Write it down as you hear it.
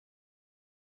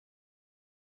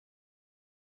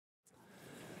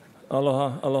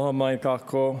Aloha, aloha mai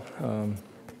kako.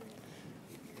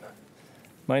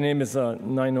 My name is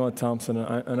Nainoa Thompson,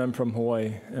 and I'm from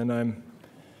Hawaii. And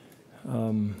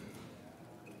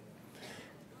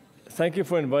thank you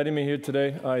for inviting me here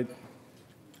today.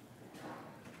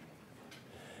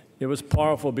 It was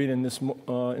powerful being in this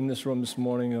room this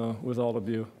morning with all of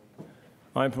you.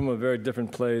 I'm from a very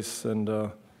different place, and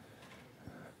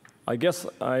I guess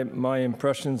my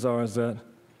impressions are that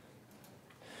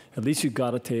at least you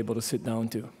got a table to sit down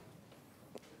to.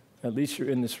 At least you're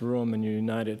in this room and you're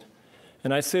united.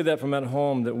 And I say that from at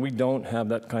home, that we don't have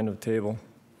that kind of table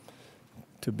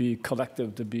to be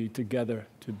collective, to be together,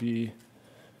 to be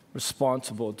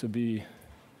responsible, to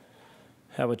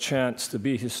have a chance to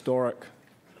be historic.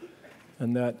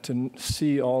 And that to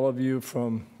see all of you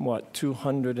from,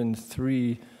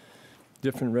 203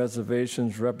 different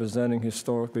reservations representing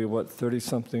historically,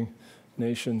 30-something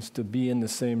nations, to be in the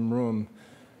same room,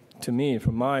 to me,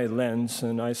 from my lens,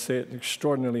 and I say it in an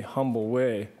extraordinarily humble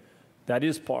way, that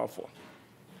is powerful.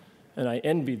 And I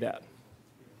envy that.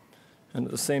 And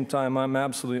at the same time, I'm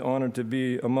absolutely honored to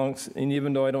be amongst, and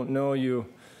even though I don't know you,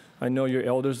 I know your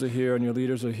elders are here and your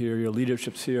leaders are here, your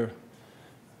leadership's here.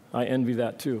 I envy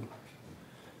that too.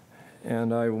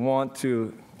 And I want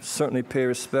to certainly pay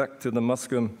respect to the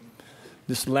Musqueam,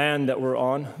 this land that we're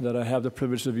on, that I have the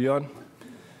privilege to be on,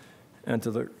 and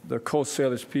to the Coast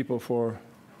Salish people for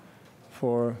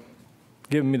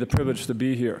giving me the privilege to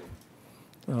be here.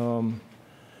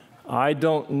 I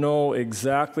don't know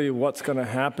exactly what's going to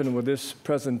happen with this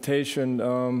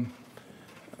presentation.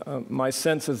 My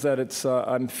sense is that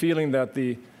I'm feeling that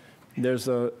there's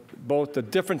both the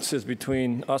differences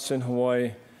between us in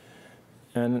Hawaii,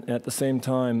 and at the same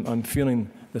time, I'm feeling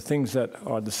the things that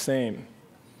are the same.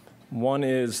 One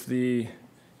is the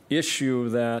issue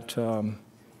that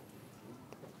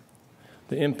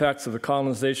the impacts of the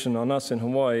colonization on us in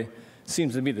Hawaii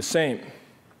seems to be the same.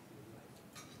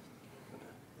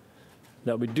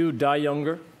 That we do die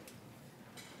younger,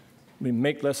 we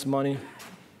make less money,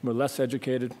 we're less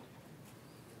educated.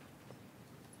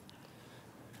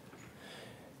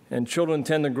 And children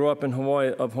tend to grow up in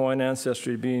Hawaii of Hawaiian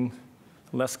ancestry being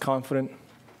less confident,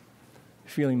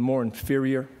 feeling more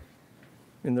inferior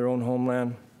in their own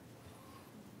homeland.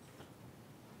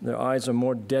 Their eyes are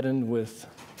more deadened with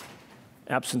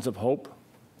absence of hope.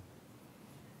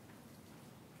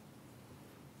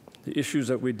 The issues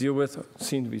that we deal with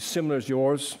seem to be similar as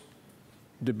yours,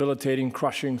 debilitating,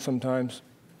 crushing sometimes.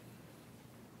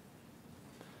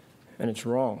 And it's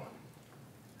wrong.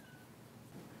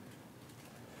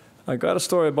 I got a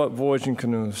story about voyaging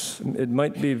canoes. It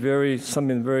might be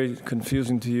something very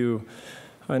confusing to you.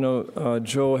 I know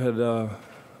Joe had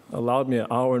allowed me 1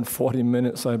 hour and 40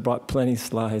 minutes, so I brought plenty of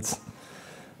slides.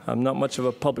 I'm not much of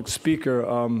a public speaker,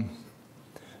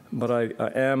 but I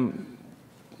am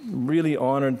really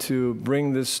honored to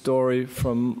bring this story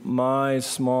from my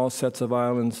small sets of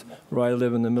islands where I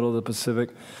live in the middle of the Pacific,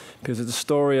 because it's a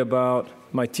story about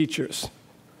my teachers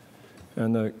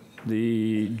and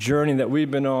the journey that we've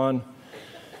been on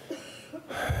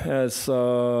as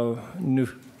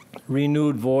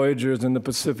renewed voyagers in the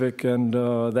Pacific, and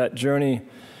that journey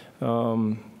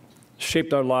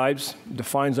shaped our lives,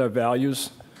 defines our values,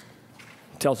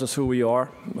 tells us who we are,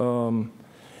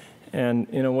 and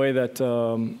in a way that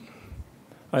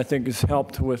I think has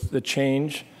helped with the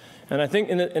change. And I think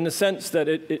in the sense that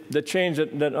the change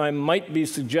that I might be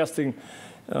suggesting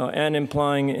and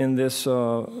implying in this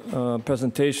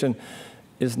presentation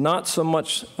is not so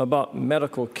much about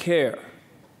medical care,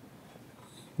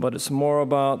 but it's more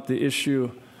about the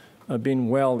issue of being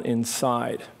well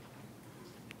inside,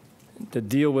 to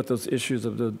deal with those issues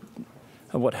of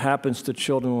what happens to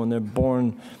children when they're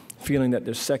born feeling that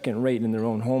they're second rate in their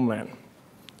own homeland.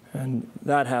 And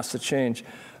that has to change.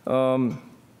 A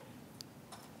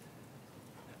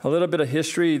little bit of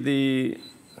history. The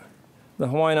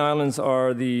Hawaiian Islands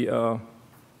are the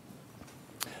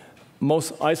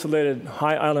most isolated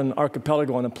high island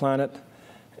archipelago on the planet.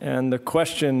 And the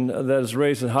question that is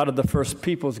raised is, how did the first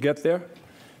peoples get there?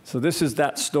 So this is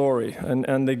that story.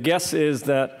 And the guess is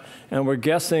that, and we're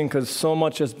guessing because so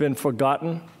much has been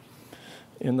forgotten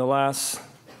in the last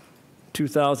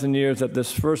 2,000 years, that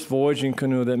this first voyaging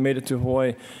canoe that made it to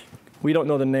Hawaii, we don't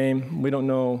know the name. We don't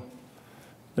know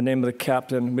the name of the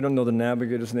captain. We don't know the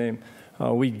navigator's name.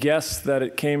 We guess that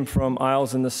it came from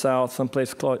isles in the south,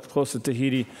 someplace close to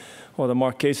Tahiti or the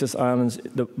Marquesas Islands.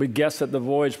 We guess that the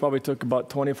voyage probably took about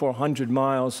 2,400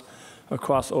 miles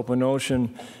across open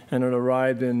ocean, and it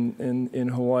arrived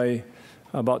in Hawaii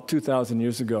about 2,000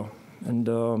 years ago.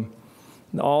 And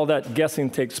All that guessing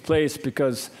takes place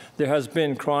because there has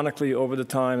been chronically over the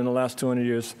time in the last 200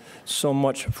 years so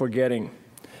much forgetting.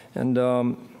 And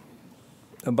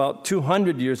about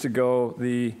 200 years ago,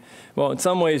 well, in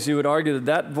some ways you would argue that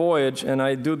that voyage, and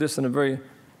I do this in a very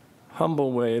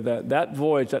humble way, that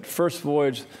voyage, that first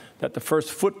voyage, that the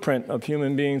first footprint of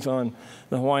human beings on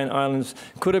the Hawaiian Islands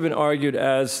could have been argued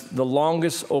as the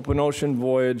longest open ocean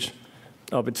voyage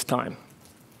of its time.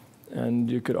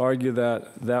 And you could argue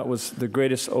that that was the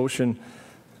greatest ocean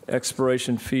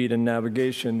exploration feat and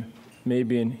navigation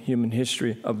maybe in human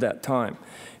history of that time.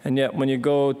 And yet when you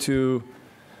go to,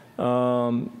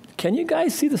 can you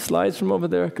guys see the slides from over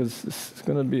there? Because this is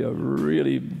going to be a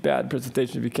really bad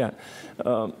presentation if you can't.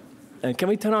 And can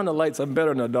we turn on the lights? I'm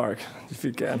better in the dark, if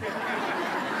you can.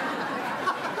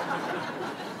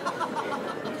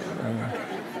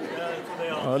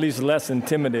 Or at least less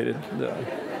intimidated.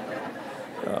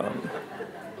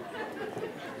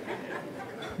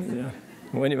 Yeah,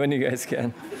 when you guys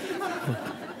can.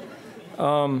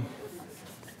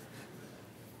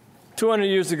 200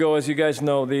 years ago, as you guys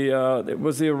know, it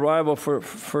was the arrival for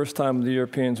first time of the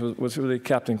Europeans was really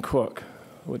Captain Cook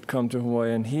would come to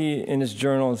Hawaii, and he, in his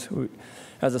journals,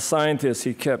 as a scientist,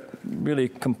 he kept really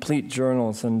complete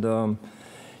journals, and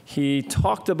he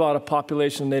talked about a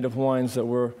population of Native Hawaiians that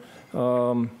were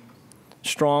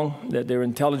strong, that they were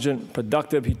intelligent,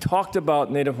 productive. He talked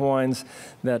about Native Hawaiians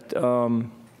that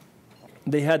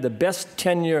they had the best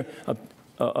tenure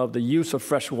of the use of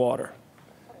fresh water,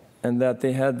 and that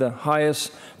they had the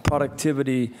highest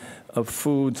productivity of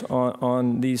foods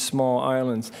on these small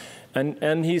islands.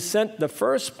 And he sent, the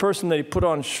first person that he put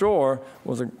on shore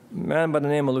was a man by the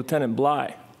name of Lieutenant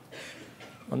Bligh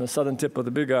on the southern tip of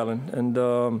the Big Island.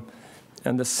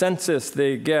 And the census,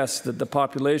 they guessed that the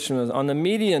population was on the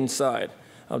median side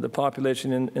of the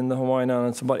population in the Hawaiian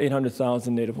Islands, about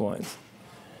 800,000 Native Hawaiians.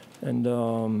 And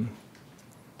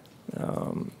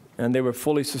they were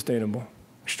fully sustainable,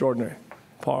 extraordinary,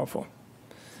 powerful.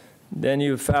 Then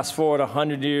you fast forward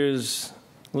 100 years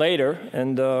later,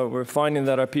 and we're finding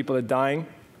that our people are dying.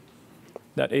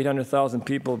 That 800,000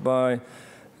 people by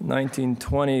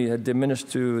 1920 had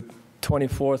diminished to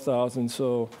 24,000.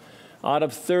 So out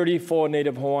of 34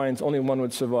 Native Hawaiians, only one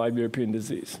would survive European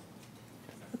disease.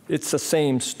 It's the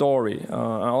same story.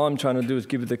 All I'm trying to do is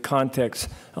give you the context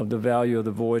of the value of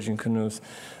the voyaging canoes.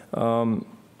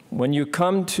 When you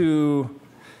come to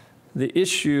the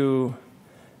issue,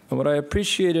 and what I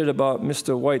appreciated about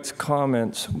Mr. White's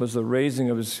comments was the raising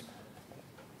of his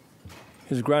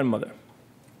grandmother.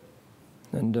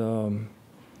 And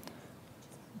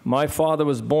my father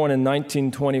was born in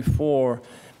 1924,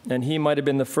 and he might have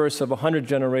been the first of 100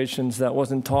 generations that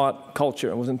wasn't taught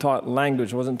culture, wasn't taught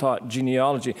language, wasn't taught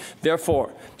genealogy.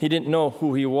 Therefore, he didn't know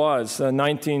who he was.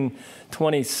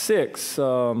 1926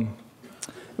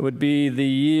 would be the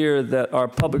year that our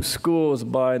public schools,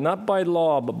 not by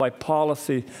law, but by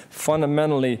policy,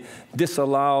 fundamentally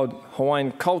disallowed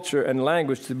Hawaiian culture and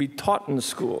language to be taught in the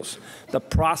schools. The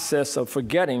process of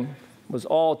forgetting was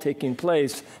all taking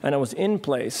place, and it was in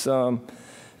place. And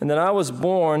then I was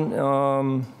born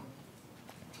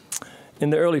in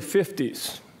the early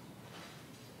 50s.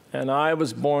 And I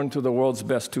was born to the world's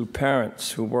best two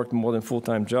parents who worked more than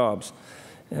full-time jobs.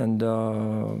 And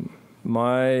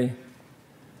my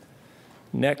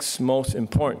next most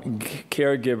important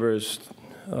caregivers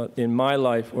in my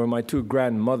life were my two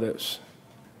grandmothers.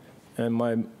 And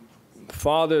my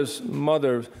father's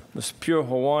mother was pure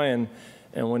Hawaiian,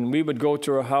 and when we would go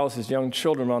to her house as young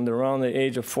children around the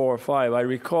age of 4 or 5, I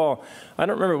recall, I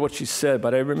don't remember what she said,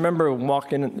 but I remember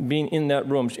being in that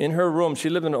room. In her room, she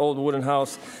lived in an old wooden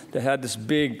house that had this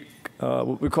big,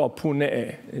 what we call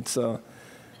pune'e. It's a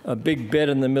big bed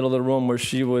in the middle of the room where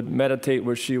she would meditate,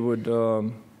 where she would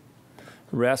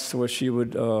rest, where she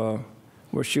would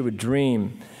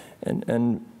dream.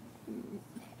 And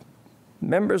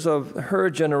members of her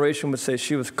generation would say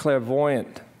she was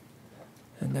clairvoyant,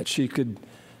 and that she could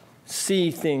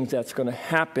see things that's going to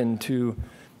happen to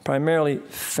primarily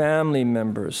family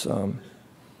members.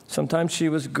 Sometimes she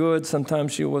was good,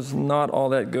 sometimes she was not all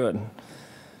that good.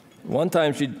 One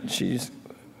time she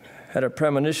had a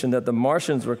premonition that the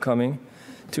Martians were coming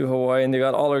to Hawaii, and they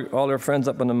got all her friends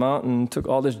up on the mountain and took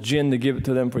all this gin to give it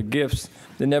to them for gifts.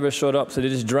 They never showed up, so they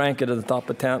just drank it at the top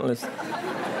of Tantalus.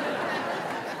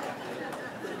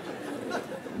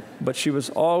 But she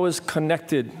was always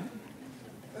connected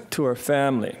to her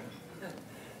family.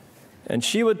 And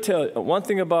she would tell, one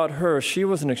thing about her, she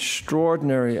was an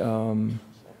extraordinary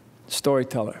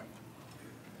storyteller.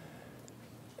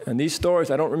 And these stories,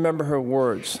 I don't remember her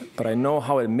words, but I know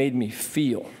how it made me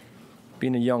feel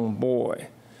being a young boy.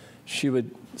 She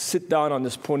would sit down on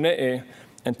this pone'e,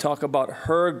 and talk about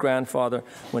her grandfather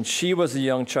when she was a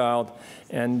young child,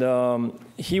 and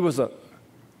he was a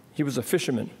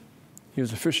fisherman. He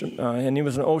was a fisherman, and he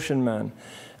was an ocean man.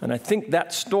 And I think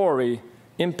that story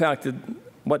impacted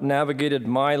what navigated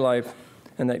my life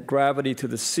and that gravity to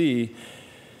the sea.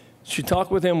 She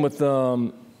talked with him with,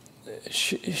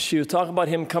 she would talk about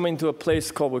him coming to a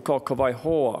place we call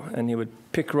Kawaihoa, and he would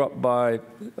pick her up by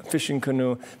a fishing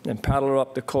canoe and paddle her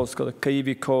up the coast, called the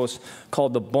Kaiwi coast,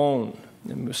 called the Bone.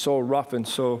 And it was so rough, and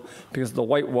so, because of the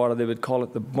white water, they would call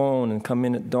it the Bone, and come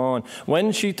in at dawn.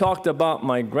 When she talked about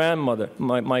my grandmother,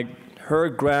 her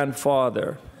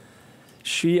grandfather,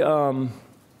 she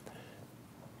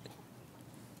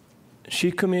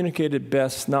communicated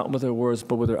best not with her words,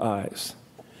 but with her eyes.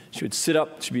 She would sit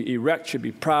up, she'd be erect, she'd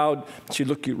be proud, she'd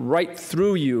look you right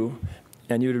through you,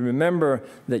 and you'd remember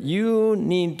that you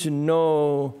need to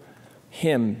know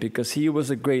him because he was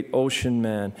a great ocean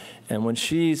man. And when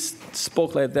she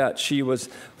spoke like that, she was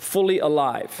fully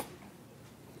alive.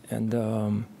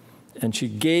 And she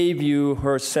gave you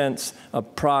her sense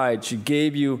of pride. She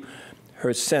gave you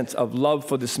her sense of love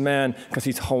for this man because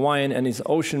he's Hawaiian and he's an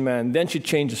ocean man. Then she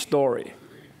changed the story.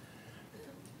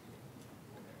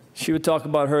 She would talk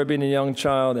about her being a young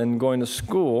child and going to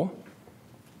school,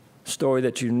 story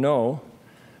that you know,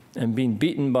 and being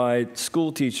beaten by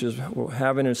school teachers,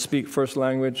 having her speak first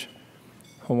language,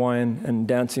 Hawaiian, and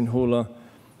dancing hula.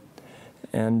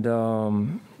 And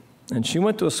she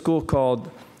went to a school called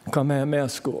Kamehameha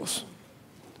Schools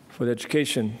for the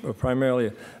education, or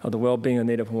primarily of the well-being of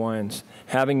Native Hawaiians,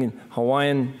 having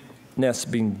Hawaiian-ness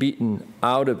being beaten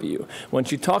out of you. When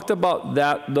she talked about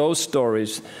those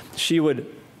stories, she would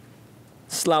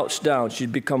slouch down.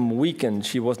 She'd become weakened.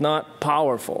 She was not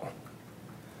powerful.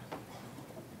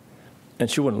 And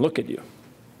she wouldn't look at you.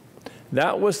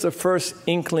 That was the first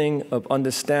inkling of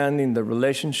understanding the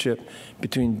relationship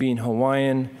between being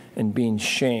Hawaiian and being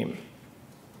shame.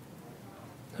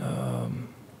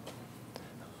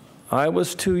 I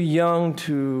was too young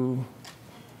to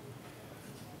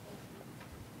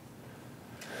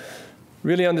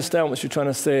really understand what you're trying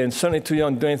to say, and certainly too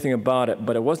young to do anything about it,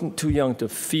 but I wasn't too young to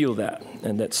feel that,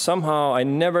 and that somehow I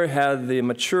never had the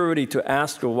maturity to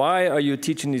ask her, why are you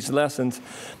teaching these lessons?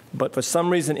 But for some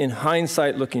reason, in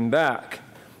hindsight, looking back,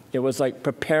 it was like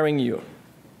preparing you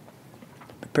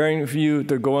for you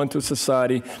to go into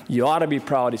society. You ought to be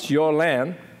proud. It's your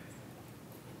land.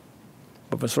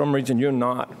 But for some reason, you're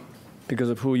not because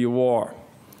of who you are.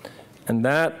 And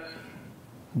that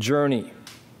journey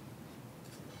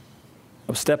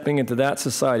of stepping into that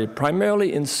society,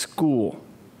 primarily in school,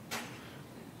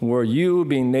 where you,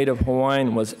 being Native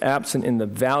Hawaiian, was absent in the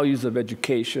values of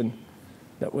education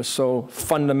that was so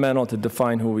fundamental to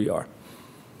define who we are.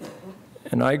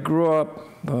 And I grew up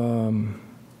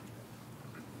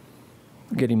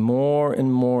getting more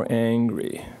and more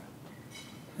angry,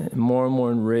 and more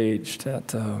enraged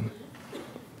that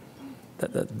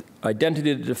the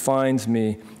identity that defines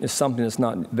me is something that's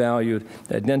not valued.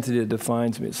 The identity that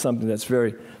defines me is something that's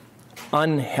very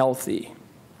unhealthy.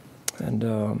 And,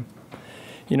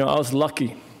 you know, I was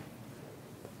lucky.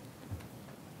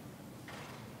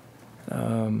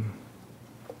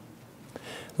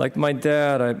 Like my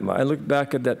dad, I look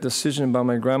back at that decision by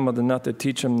my grandmother not to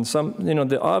teach him.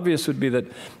 The obvious would be that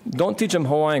don't teach him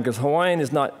Hawaiian because Hawaiian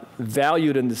is not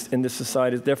valued in this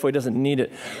society. Therefore, he doesn't need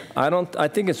it. I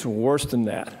think it's worse than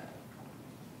that.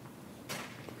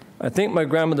 I think my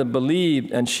grandmother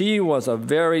believed, and she was a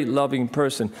very loving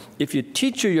person. If you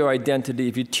teach her your identity,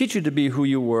 if you teach her to be who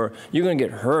you were, you're going to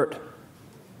get hurt.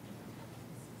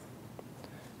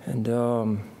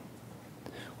 And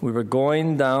we were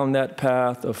going down that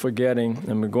path of forgetting,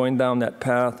 and we're going down that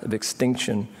path of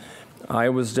extinction. I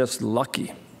was just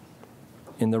lucky,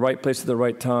 in the right place at the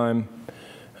right time,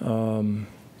 to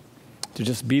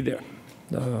just be there.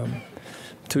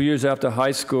 2 years after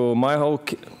high school, my whole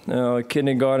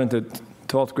kindergarten to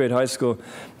 12th grade high school,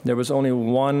 there was only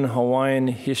one Hawaiian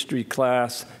history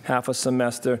class, half a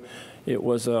semester. It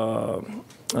was an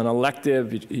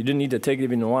elective. You didn't need to take it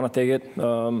if you didn't want to take it.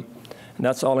 And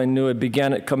that's all I knew. It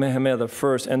began at Kamehameha the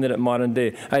First, ended at modern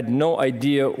day. I had no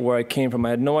idea where I came from. I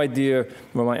had no idea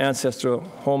where my ancestral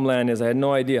homeland is. I had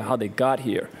no idea how they got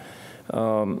here.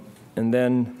 And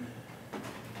then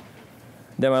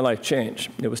my life changed.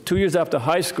 It was 2 years after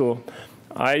high school.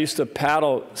 I used to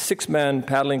paddle 6-man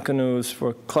paddling canoes for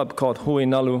a club called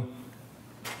Huinalu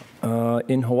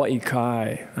in Hawaii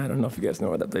Kai. I don't know if you guys know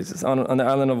where that place is, on the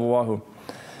island of Oahu.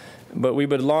 But we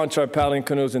would launch our paddling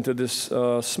canoes into this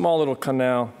small little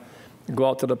canal, go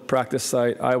out to the practice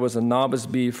site. I was a novice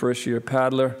B, first-year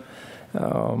paddler.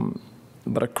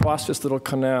 But across this little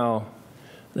canal,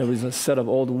 There was a set of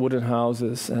old wooden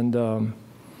houses, and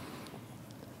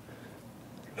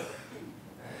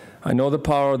I know the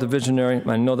power of the visionary,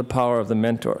 I know the power of the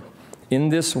mentor. In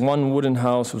this one wooden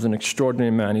house was an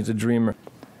extraordinary man. He's a dreamer.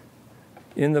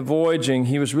 In the Voyaging,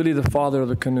 he was really the father of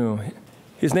the canoe.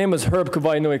 His name was Herb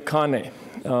Kawainui Kane,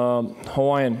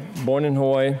 Hawaiian, born in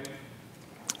Hawaii,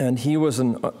 and he was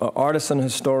an artist and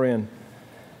historian.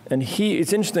 And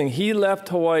it's interesting, he left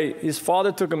Hawaii, his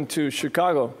father took him to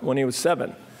Chicago when he was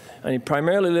 7, and he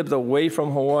primarily lived away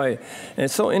from Hawaii. And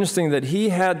it's so interesting that he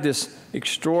had this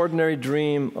extraordinary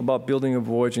dream about building a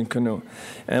voyaging canoe.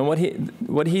 And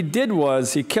what he did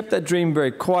was, he kept that dream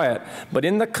very quiet, but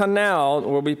in the canal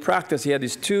where we practiced, he had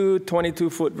these two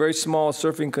 22-foot, very small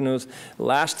surfing canoes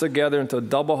lashed together into a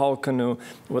double-hull canoe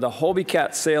with a Hobie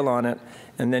Cat sail on it,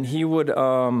 and then he would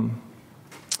come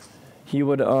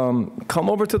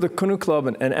over to the canoe club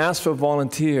and ask for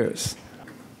volunteers.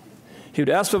 He would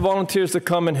ask for volunteers to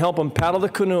come and help him paddle the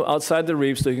canoe outside the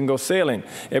reef so he can go sailing.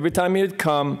 Every time he would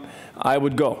come, I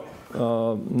would go.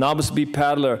 Novice B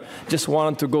paddler, just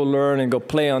wanted to go learn and go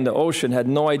play on the ocean, had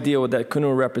no idea what that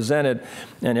canoe represented.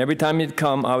 And every time he'd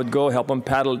come, I would go help him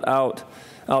paddle it out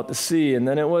to sea. And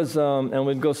then it was, and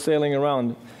we'd go sailing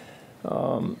around.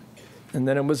 And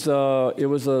then it was a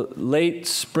late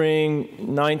spring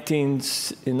in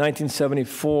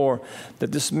 1974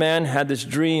 that this man had this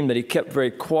dream that he kept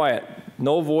very quiet.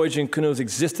 No voyaging canoes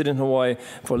existed in Hawaii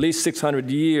for at least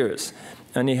 600 years.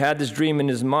 And he had this dream in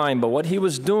his mind. But what he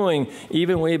was doing,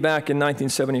 even way back in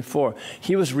 1974,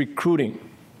 he was recruiting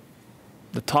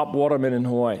the top watermen in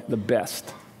Hawaii, the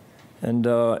best. And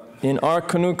in our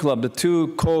canoe club, the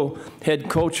two head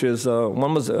coaches,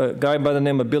 one was a guy by the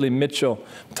name of Billy Mitchell,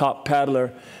 top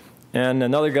paddler, and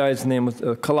another guy's name was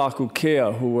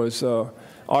Hokule'a, who was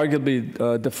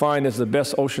arguably defined as the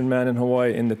best ocean man in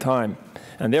Hawaii in the time.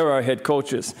 And they were our head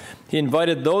coaches. He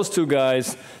invited those two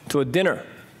guys to a dinner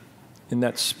in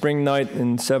that spring night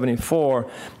in '74.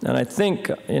 And I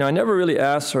think, I never really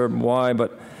asked her why,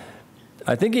 but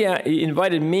I think he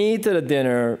invited me to the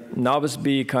dinner, novice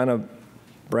B, kind of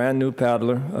brand new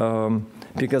paddler,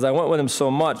 because I went with him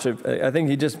so much. I think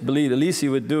he just believed the least he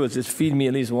would do is just feed me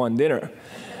at least one dinner.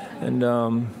 And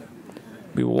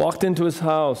we walked into his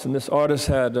house, and this artist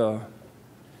had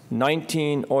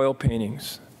 19 oil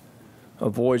paintings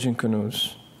of voyaging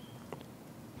canoes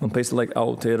from places like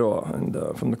Aotearoa and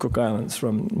from the Cook Islands,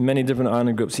 from many different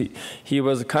island groups. He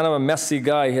was kind of a messy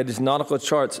guy. He had these nautical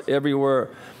charts everywhere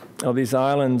of these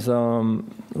islands,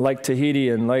 like Tahiti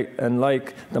and like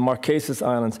the Marquesas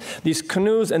Islands. These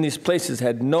canoes and these places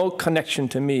had no connection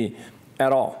to me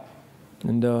at all.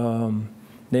 And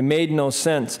they made no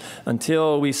sense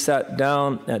until we sat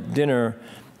down at dinner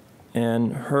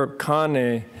and Herb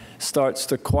Kane starts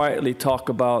to quietly talk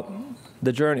about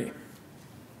the journey,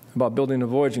 about building a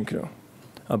voyaging canoe,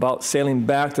 about sailing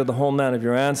back to the homeland of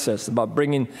your ancestors, about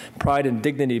bringing pride and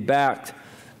dignity back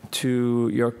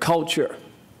to your culture.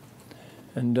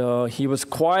 And he was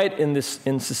quiet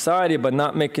in society, but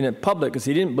not making it public, because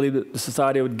he didn't believe that the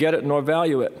society would get it nor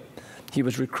value it. He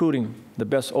was recruiting the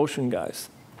best ocean guys.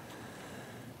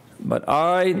 But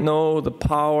I know the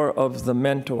power of the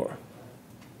mentor,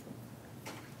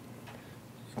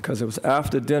 because it was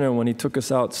after dinner when he took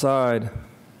us outside,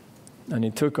 and he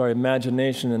took our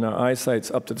imagination and our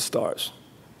eyesights up to the stars.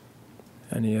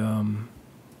 And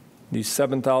these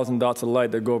 7,000 dots of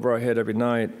light that go over our head every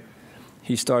night,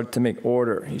 he started to make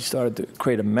order. He started to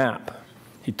create a map.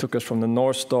 He took us from the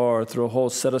North Star through a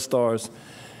whole set of stars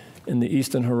in the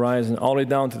eastern horizon, all the way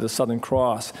down to the Southern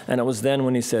Cross. And it was then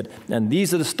when he said, and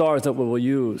these are the stars that we will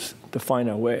use to find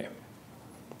our way,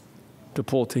 to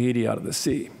pull Tahiti out of the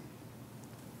sea,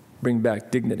 bring back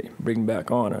dignity, bring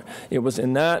back honor. It was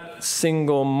in that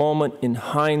single moment in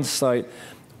hindsight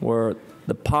where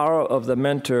the power of the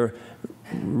mentor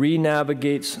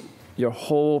re-navigates your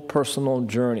whole personal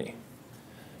journey.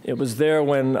 It was there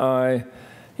when I,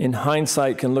 in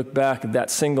hindsight, can look back at that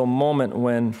single moment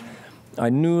when I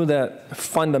knew that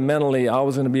fundamentally I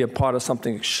was going to be a part of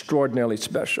something extraordinarily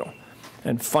special.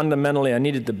 And fundamentally, I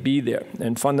needed to be there.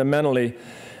 And fundamentally,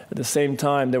 at the same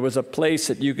time, there was a place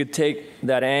that you could take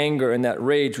that anger and that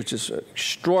rage, which is an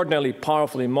extraordinarily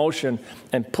powerful emotion,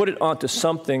 and put it onto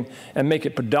something and make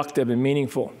it productive and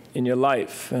meaningful in your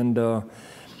life. And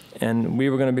we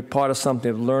were going to be part of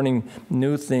something of learning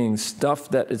new things, stuff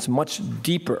that is much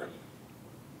deeper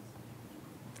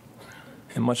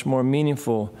and much more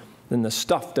meaningful than the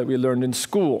stuff that we learned in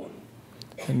school.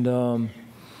 And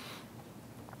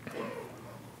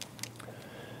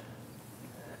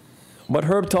what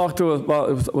Herb talked to us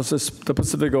about was the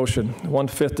Pacific Ocean,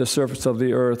 1/5 the surface of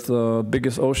the Earth,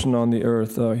 biggest ocean on the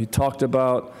Earth. He talked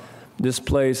about this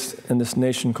place and this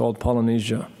nation called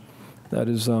Polynesia. That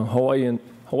is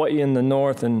Hawaii in the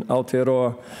north, and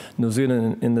Aotearoa, New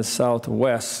Zealand in the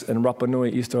southwest, and Rapa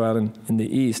Nui, Easter Island in the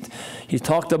east. He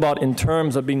talked about in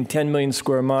terms of being 10 million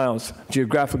square miles,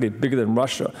 geographically bigger than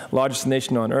Russia, largest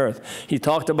nation on earth. He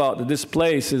talked about that this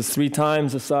place is 3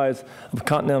 times the size of the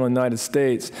continental United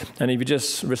States. And if you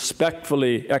just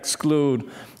respectfully exclude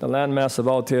the landmass of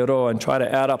Aotearoa and try to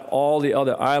add up all the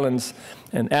other islands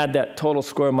and add that total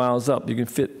square miles up, you can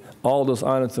fit all those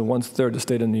islands in 1/3 the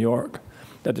state of New York.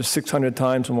 That there's 600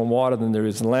 times more water than there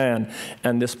is land.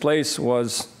 And this place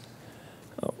was,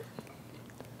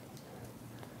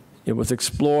 it was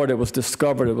explored, it was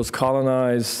discovered, it was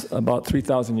colonized about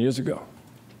 3,000 years ago.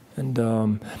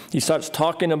 And he starts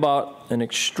talking about an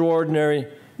extraordinary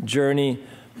journey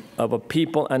of a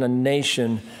people and a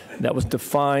nation that was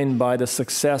defined by the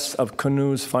success of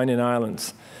canoes finding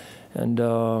islands. And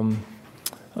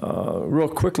real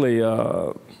quickly,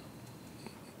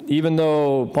 even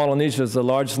though Polynesia is the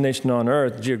largest nation on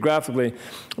earth, geographically,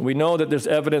 we know that there's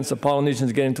evidence of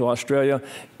Polynesians getting to Australia.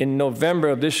 In November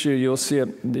of this year, you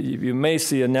may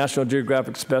see a National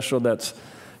Geographic special that's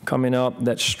coming up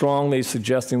that's strongly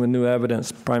suggesting with new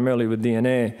evidence, primarily with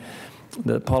DNA,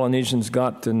 that Polynesians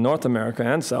got to North America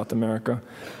and South America,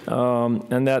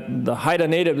 and that the Haida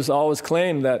natives always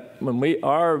claim that when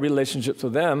our relationships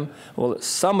with them, well,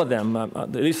 some of them,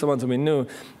 at least the ones that we knew,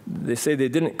 they say they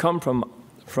didn't come from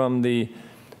the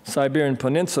Siberian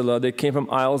Peninsula, they came from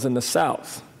isles in the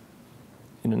south.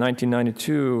 In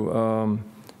 1992,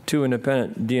 2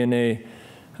 independent DNA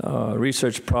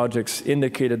research projects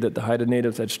indicated that the Haida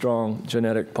natives had strong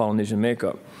genetic Polynesian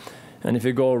makeup. And if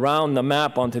you go around the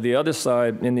map onto the other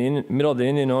side, in the middle of the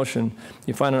Indian Ocean,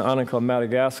 you find an island called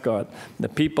Madagascar. The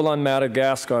people on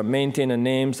Madagascar maintain the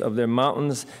names of their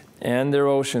mountains and their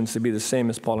oceans to be the same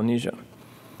as Polynesia.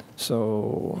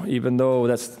 So even though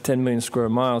that's 10 million square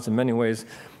miles, in many ways,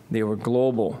 they were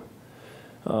global.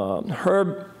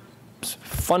 Herb's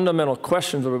fundamental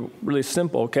questions were really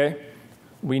simple, okay?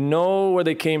 We know where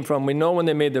they came from. We know when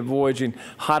they made their voyaging.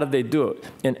 How did they do it?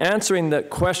 In answering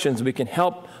that questions, we can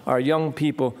help our young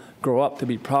people grow up to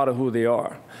be proud of who they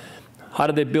are. How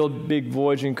did they build big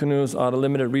voyaging canoes out of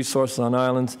limited resources on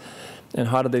islands? And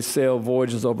how did they sail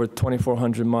voyages over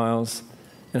 2,400 miles?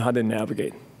 And how did they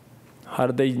navigate? How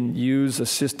did they use a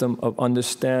system of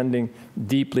understanding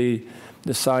deeply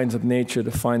the signs of nature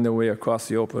to find their way across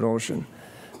the open ocean?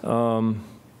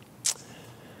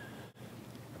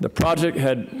 The project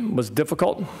was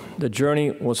difficult. The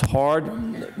journey was hard.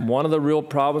 One of the real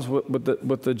problems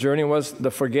with the journey was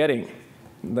the forgetting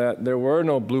that there were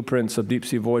no blueprints of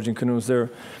deep-sea voyaging canoes.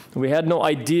 We had no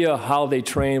idea how they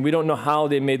trained. We don't know how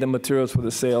they made the materials for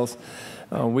the sails.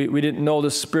 We didn't know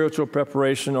the spiritual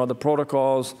preparation or the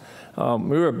protocols.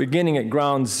 We were beginning at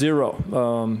ground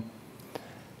zero.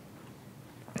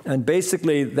 And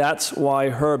basically, that's why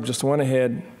Herb just went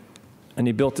ahead and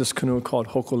he built this canoe called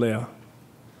Hokule'a,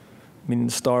 meaning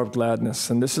the Star of Gladness.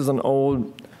 And this is an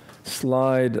old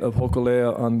slide of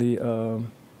Hokule'a on the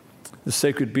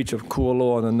sacred beach of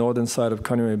Kualoa on the northern side of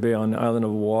Kaneohe Bay on the island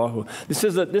of Oahu. This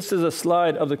is a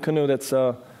slide of the canoe that's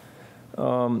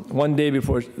one day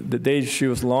before the day she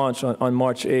was launched on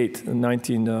March 8th,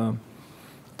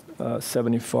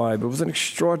 1975. It was an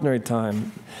extraordinary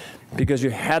time because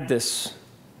you had this,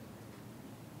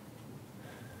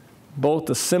 both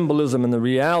the symbolism and the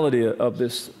reality of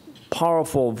this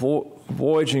powerful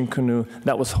voyaging canoe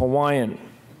that was Hawaiian,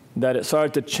 that it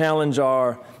started to challenge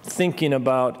our thinking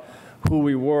about who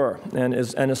we were, and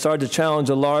it started to challenge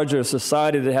a larger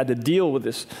society that had to deal with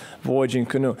this voyaging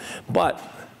canoe. But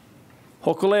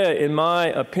Hokule'a, in my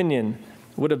opinion,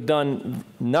 would have done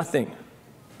nothing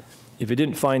if it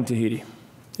didn't find Tahiti.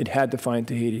 It had to find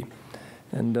Tahiti.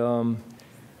 And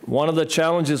one of the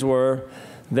challenges were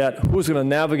that who's going to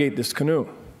navigate this canoe?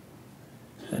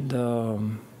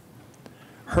 And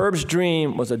Herb's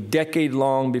dream was a decade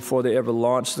long before they ever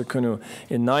launched the canoe.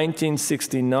 In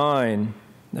 1969,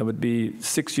 that would be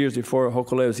 6 years before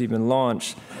Hokule'a was even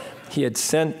launched, he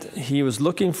was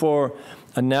looking for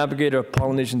a navigator of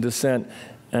Polynesian descent,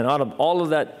 and out of all of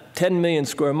that 10 million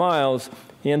square miles,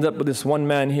 he ended up with this one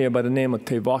man here by the name of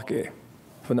Tevake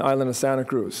from the island of Santa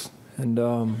Cruz.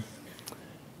 And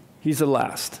he's the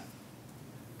last,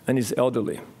 and he's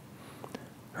elderly.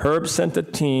 Herb sent a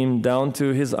team down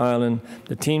to his island.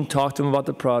 The team talked to him about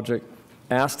the project,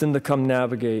 asked him to come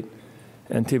navigate,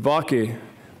 and Tevake,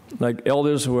 like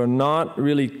elders who are not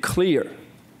really clear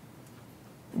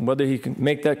whether he can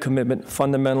make that commitment,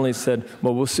 fundamentally said,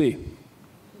 well, we'll see.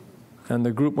 And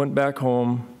the group went back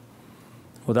home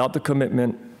without the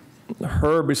commitment.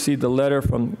 Herb received a letter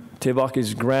from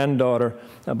Tewaki's granddaughter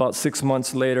about 6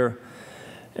 months later.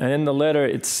 And in the letter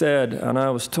it said, and I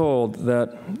was told,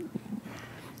 that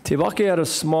Tewaki had a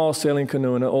small sailing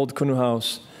canoe in an old canoe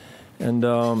house, and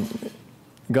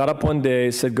got up one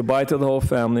day, said goodbye to the whole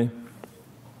family,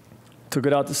 took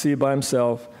it out to sea by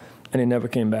himself, and he never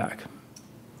came back.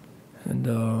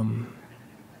 And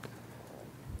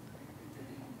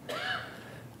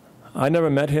I never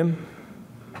met him.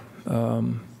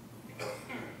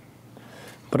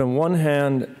 But on one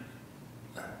hand,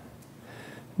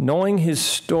 knowing his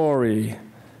story,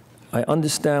 I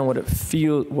understand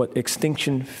what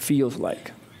extinction feels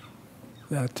like.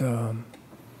 That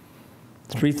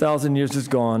 3,000 years is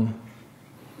gone.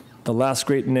 The last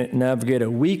great navigator,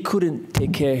 we couldn't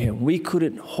take care of him. We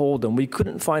couldn't hold him. We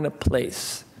couldn't find a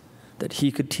place that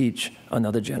he could teach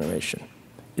another generation.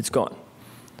 It's gone.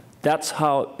 That's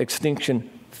how extinction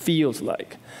feels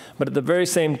like. But at the very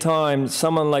same time,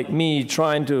 someone like me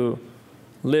trying to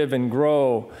live and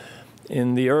grow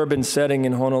in the urban setting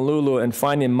in Honolulu and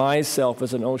finding myself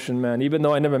as an ocean man, even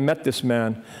though I never met this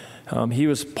man, he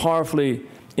was powerfully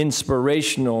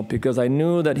inspirational because I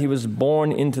knew that he was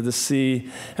born into the sea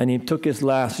and he took his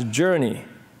last journey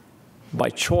by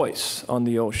choice on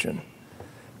the ocean.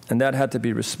 And that had to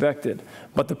be respected.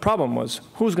 But the problem was,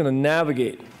 who's going to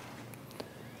navigate?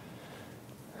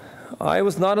 I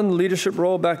was not in the leadership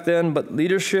role back then, but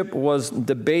leadership was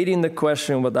debating the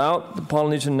question without the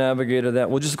Polynesian navigator that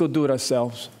we'll just go do it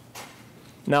ourselves.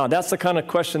 Now, that's the kind of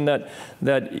question that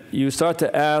you start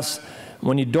to ask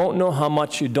when you don't know how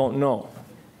much you don't know.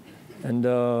 And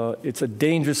it's a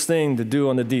dangerous thing to do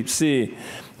on the deep sea.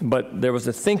 But there was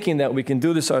the thinking that we can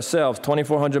do this ourselves,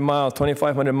 2,400 miles,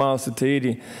 2,500 miles to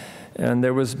Tahiti. And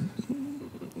there was,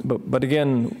 but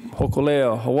again,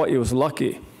 Hokule'a, Hawaii was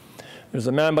lucky. There's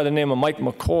a man by the name of Mike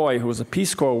McCoy who was a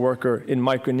Peace Corps worker in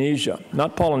Micronesia,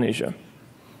 not Polynesia.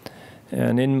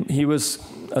 And he was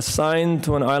assigned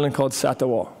to an island called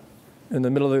Satawal in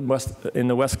the middle of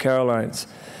the West Carolines.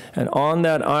 And on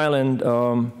that island,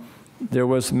 there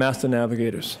was master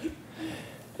navigators.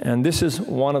 And this is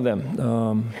one of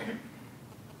them.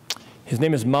 His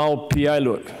name is Mau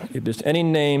Piailuk. If there's any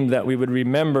name that we would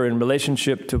remember in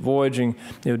relationship to voyaging,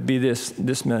 it would be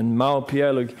this man, Mau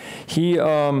Piailuk.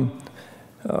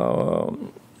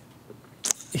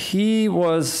 He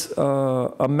was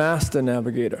a master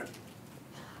navigator,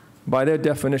 by their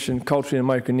definition, culturally in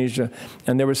Micronesia.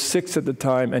 And there were 6 at the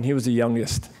time, and he was the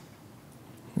youngest.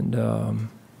 And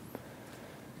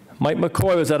Mike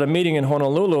McCoy was at a meeting in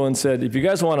Honolulu and said, if you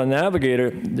guys want a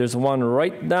navigator, there's one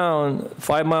right down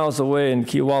 5 miles away in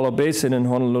Kiwalo Basin in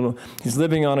Honolulu. He's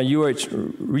living on a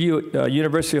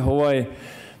University of Hawaii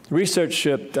research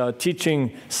ship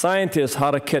teaching scientists how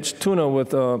to catch tuna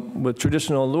with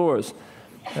traditional lures.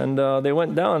 And they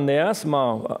went down and they asked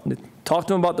Mao, they talked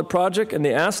to him about the project, and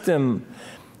they asked him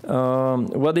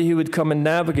whether he would come and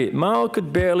navigate. Mao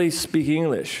could barely speak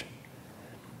English.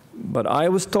 But I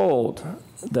was told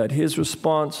that his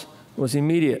response was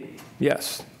immediate,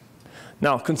 yes.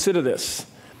 Now, consider this.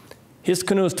 His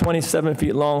canoe is 27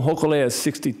 feet long. Hokule'a is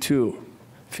 62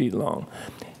 feet long.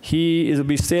 He will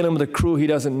be sailing with a crew he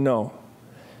doesn't know.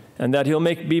 And that he'll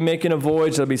be making a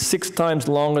voyage that'll be 6 times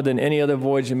longer than any other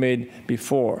voyage he made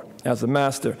before as a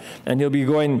master. And he'll be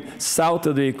going south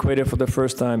of the equator for the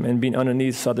first time and being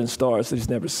underneath southern stars that he's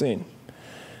never seen.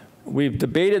 We've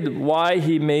debated why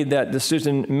he made that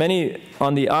decision. Many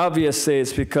on the obvious say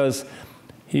it's because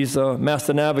he's a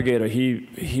master navigator.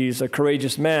 He's a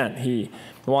courageous man. He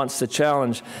wants to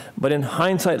challenge. But in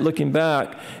hindsight, looking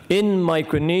back, in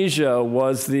Micronesia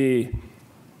was the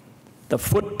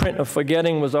footprint of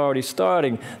forgetting was already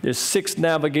starting. There's 6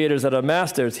 navigators that are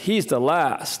masters. He's the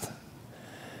last.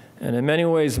 And in many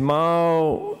ways,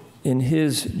 Mao, in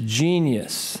his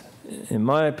genius, in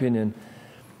my opinion,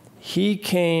 he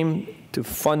came to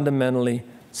fundamentally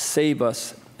save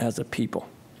us as a people.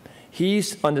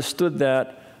 He's understood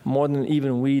that more than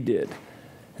even we did.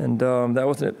 And that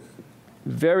was a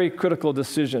very critical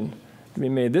decision to be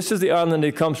made. This is the island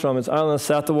it comes from. It's island of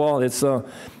Satawal. It's a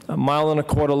 1.25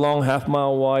 miles long,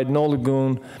 half-mile wide, no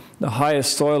lagoon. The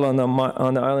highest soil on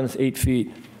the island is 8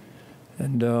 feet.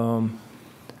 And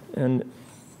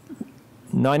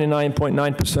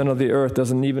 99.9% of the earth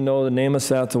doesn't even know the name of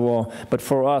Satawal. But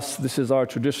for us, this is our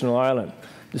traditional island.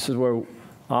 This is where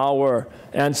our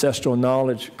ancestral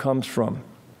knowledge comes from.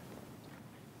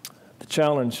 The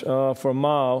challenge for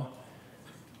Mao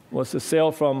was to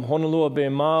sail from Honolulu Bay,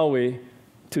 Maui,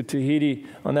 to Tahiti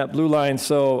on that blue line.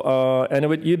 So,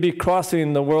 you'd be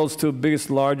crossing the world's 2 biggest,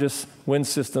 largest wind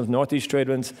systems, northeast trade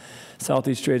winds,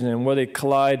 southeast trade winds, and where they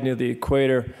collide near the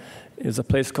equator is a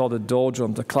place called the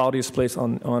doldrums, the cloudiest place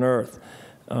on Earth.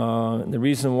 The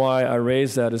reason why I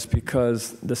raise that is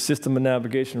because the system of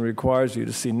navigation requires you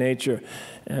to see nature,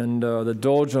 and the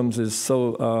doldrums is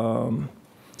so,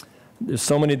 there's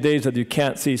so many days that you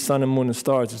can't see sun and moon and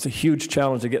stars. It's a huge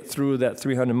challenge to get through that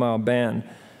 300-mile band.